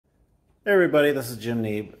Hey everybody, this is Jim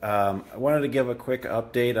Neeb. I wanted to give a quick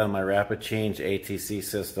update on my RapidChange ATC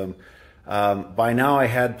system. By now I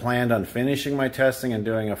had planned on finishing my testing and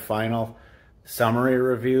doing a final summary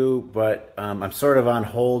review, but I'm sort of on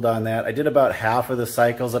hold on that. I did about half of the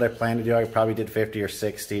cycles that I planned to do. I probably did 50 or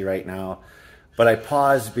 60 right now, but I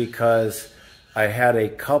paused because I had a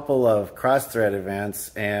couple of cross-thread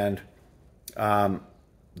events, and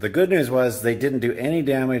the good news was they didn't do any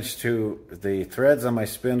damage to the threads on my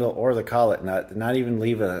spindle or the collet nut, not even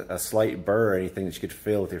leave a slight burr or anything that you could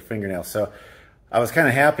feel with your fingernails. So I was kind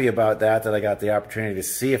of happy about that I got the opportunity to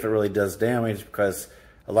see if it really does damage, because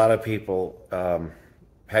a lot of people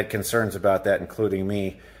had concerns about that, including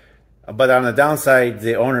me. But on the downside,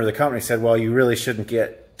 the owner of the company said, well, you really shouldn't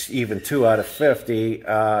get even 2 out of 50. He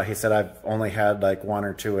said, I've only had like 1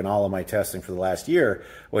 or 2 in all of my testing for the last year,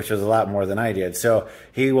 which was a lot more than I did. So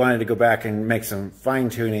he wanted to go back and make some fine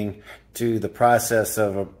tuning to the process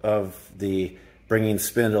of the bringing the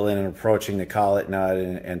spindle in and approaching the collet nut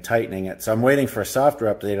and tightening it. So I'm waiting for a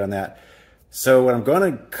software update on that. So what I'm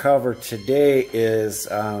going to cover today is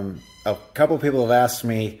a couple of people have asked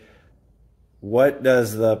me, what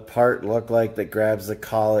does the part look like that grabs the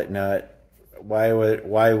collet nut? Why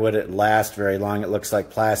would it last very long? It looks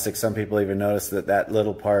like plastic. Some people even noticed that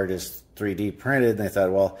little part is 3D printed, and they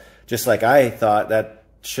thought, well, just like I thought, that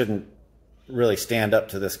shouldn't really stand up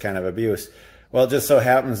to this kind of abuse. Well, it just so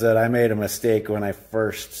happens that I made a mistake when I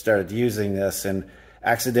first started using this and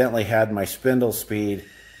accidentally had my spindle speed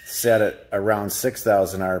set at around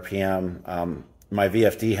 6,000 RPM. My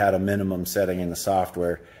VFD had a minimum setting in the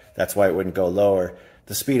software. That's why it wouldn't go lower.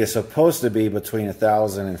 The speed is supposed to be between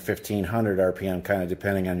 1,000 and 1,500 RPM, kind of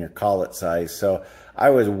depending on your collet size. So I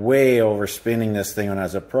was way over spinning this thing when I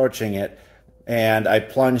was approaching it, and I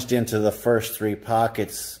plunged into the first 3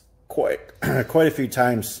 pockets quite a few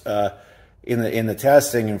times in the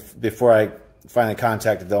testing, and before I finally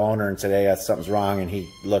contacted the owner and said, hey, something's wrong, and he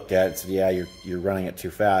looked at it and said, yeah, you're running it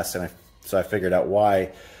too fast, and so I figured out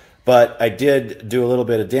why. But I did do a little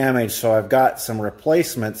bit of damage, so I've got some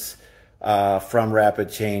replacements from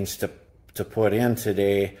RapidChange to put in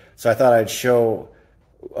today. So I thought I'd show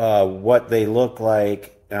what they look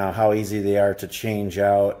like, how easy they are to change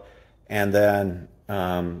out, and then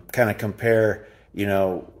kind of compare,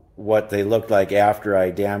 what they looked like after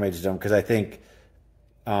I damaged them, because I think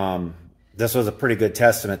this was a pretty good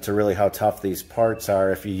testament to really how tough these parts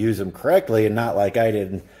are if you use them correctly, and not like I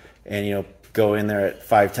did and go in there at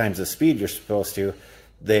 5 times the speed you're supposed to.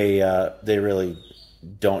 They really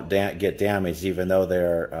don't get damaged, even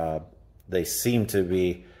though they seem to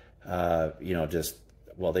be they are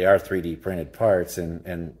 3D printed parts,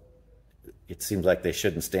 and it seems like they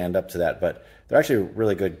shouldn't stand up to that, but they're actually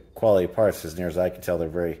really good quality parts. As near as I can tell, they're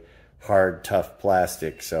very hard, tough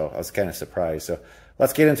plastic, so I was kind of surprised. So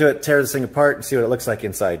let's get into it, tear this thing apart, and see what it looks like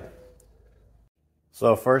inside.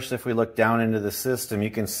 So first, if we look down into the system, you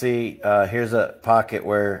can see here's a pocket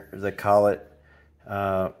where the collet,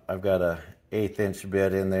 I've got a 1/8 inch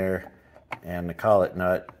bit in there, and the collet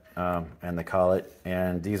nut and the collet,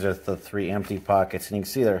 and these are the 3 empty pockets, and you can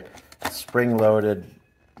see they're spring loaded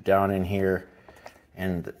down in here,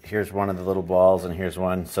 and here's one of the little balls, and here's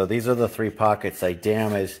one. So these are the 3 pockets I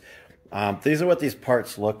damaged. These are what these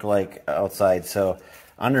parts look like outside. So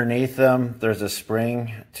underneath them there's a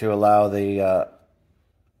spring to allow the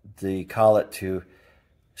collet to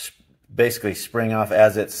basically spring off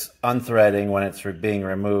as it's unthreading. When it's being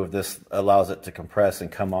removed, this allows it to compress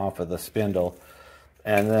and come off of the spindle.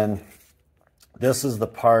 And then this is the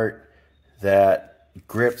part that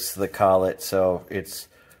grips the collet. So it's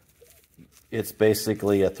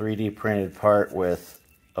basically a 3D printed part with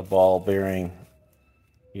a ball bearing,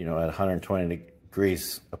 at 120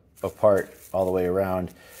 degrees apart all the way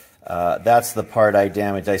around. That's the part I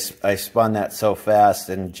damaged. I spun that so fast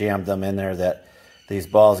and jammed them in there that these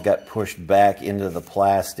balls got pushed back into the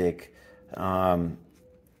plastic. And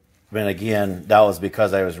again, that was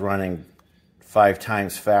because I was running 5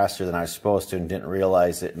 times faster than I was supposed to and didn't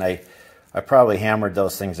realize it. And I probably hammered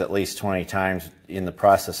those things at least 20 times in the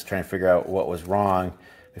process of trying to figure out what was wrong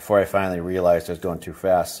before I finally realized I was going too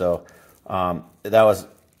fast. So that was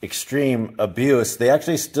extreme abuse. They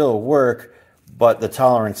actually still work, but the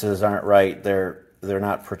tolerances aren't right. They're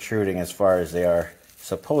not protruding as far as they are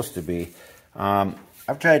supposed to be.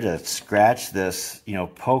 I've tried to scratch this,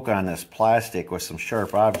 poke on this plastic with some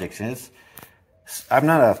sharp objects, and I'm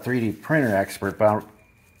not a 3D printer expert, but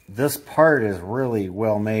this part is really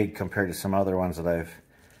well made compared to some other ones that I've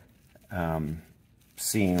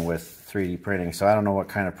seen with 3D printing. So I don't know what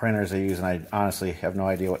kind of printers they use, and I honestly have no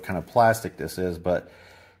idea what kind of plastic this is, but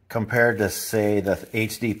compared to, say, the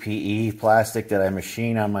HDPE plastic that I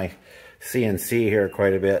machine on my CNC here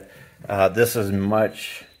quite a bit. This is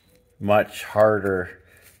much harder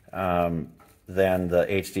than the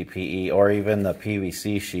HDPE or even the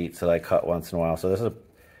PVC sheets that I cut once in a while. So this is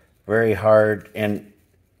very hard, and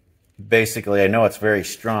basically I know it's very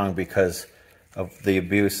strong because of the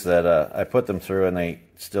abuse that I put them through, and they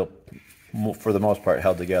still, for the most part,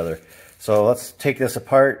 held together. So let's take this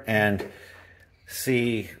apart and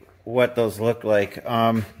see what those look like.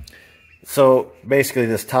 So basically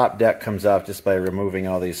this top deck comes off just by removing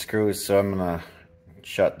all these screws. So I'm gonna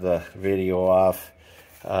shut the video off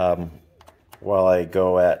while I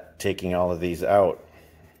go at taking all of these out.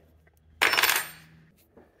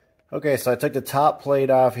 Okay, so I took the top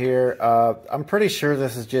plate off here. I'm pretty sure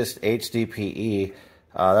this is just HDPE.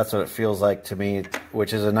 That's what it feels like to me,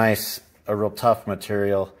 which is a real tough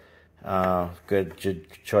material. Good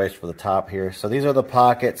choice for the top here. So these are the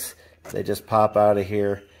pockets. They just pop out of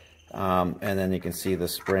here. And then you can see the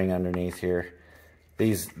spring underneath here.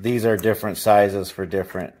 These are different sizes for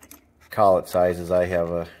different collet sizes. I have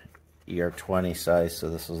a ER20 size, so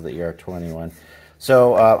this is the ER20 one.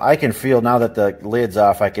 So I can feel, now that the lid's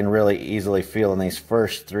off, I can really easily feel in these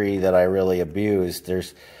first three that I really abused.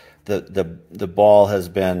 There's the ball has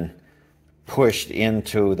been pushed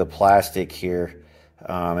into the plastic here,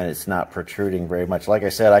 and it's not protruding very much. Like I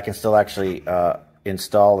said, I can still actually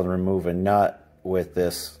install and remove a nut with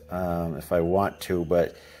this if I want to,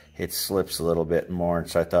 but it slips a little bit more,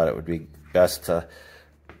 so I thought it would be best to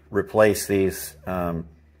replace these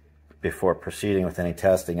before proceeding with any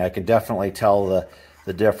testing. I can definitely tell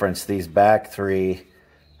the difference. These back three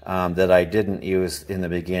that I didn't use in the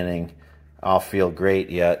beginning all feel great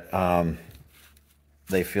yet.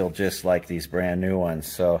 They feel just like these brand new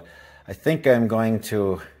ones. So I think I'm going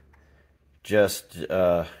to just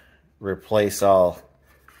replace all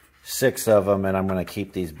 6 of them, and I'm going to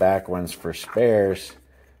keep these back ones for spares,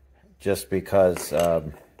 just because I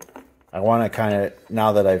want to kind of,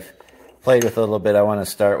 now that I've played with it a little bit, I want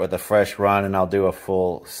to start with a fresh run, and I'll do a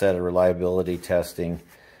full set of reliability testing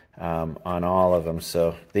on all of them.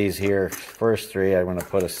 So these here, first 3, I'm going to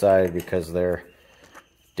put aside because they're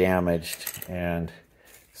damaged, and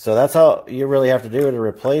so that's all you really have to do to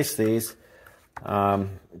replace these.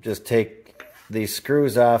 Just take these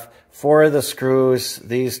screws off. 4 of the screws,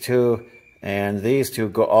 these 2 and these 2,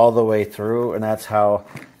 go all the way through, and that's how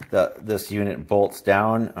this unit bolts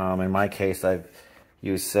down. In my case, I've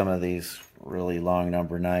used some of these really long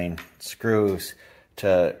number 9 screws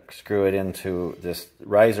to screw it into this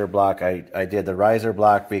riser block. I did the riser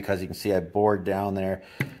block because you can see I bored down there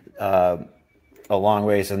a long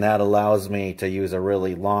ways, and that allows me to use a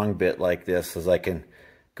really long bit like this, as I can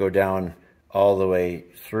go down all the way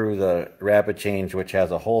through the RapidChange, which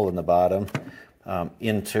has a hole in the bottom,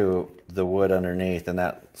 into the wood underneath,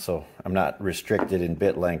 and so I'm not restricted in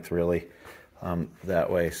bit length really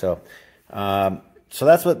that way. So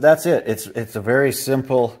that's it. It's a very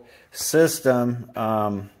simple system,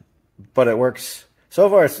 but it works. So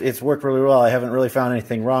far, it's worked really well. I haven't really found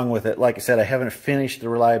anything wrong with it. Like I said, I haven't finished the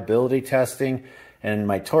reliability testing and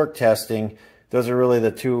my torque testing. Those are really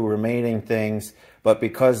the 2 remaining things. But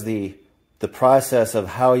because the process of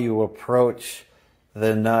how you approach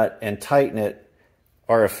the nut and tighten it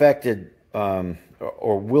are affected,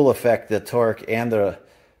 or will affect the torque and the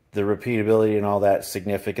repeatability and all that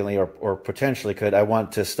significantly, or potentially could, I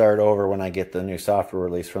want to start over when I get the new software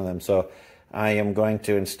release from them. So I am going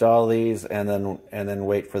to install these and then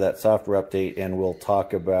wait for that software update, and we'll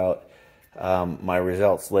talk about my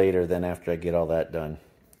results later then after I get all that done.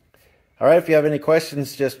 All right, if you have any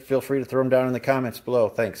questions, just feel free to throw them down in the comments below.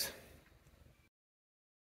 Thanks.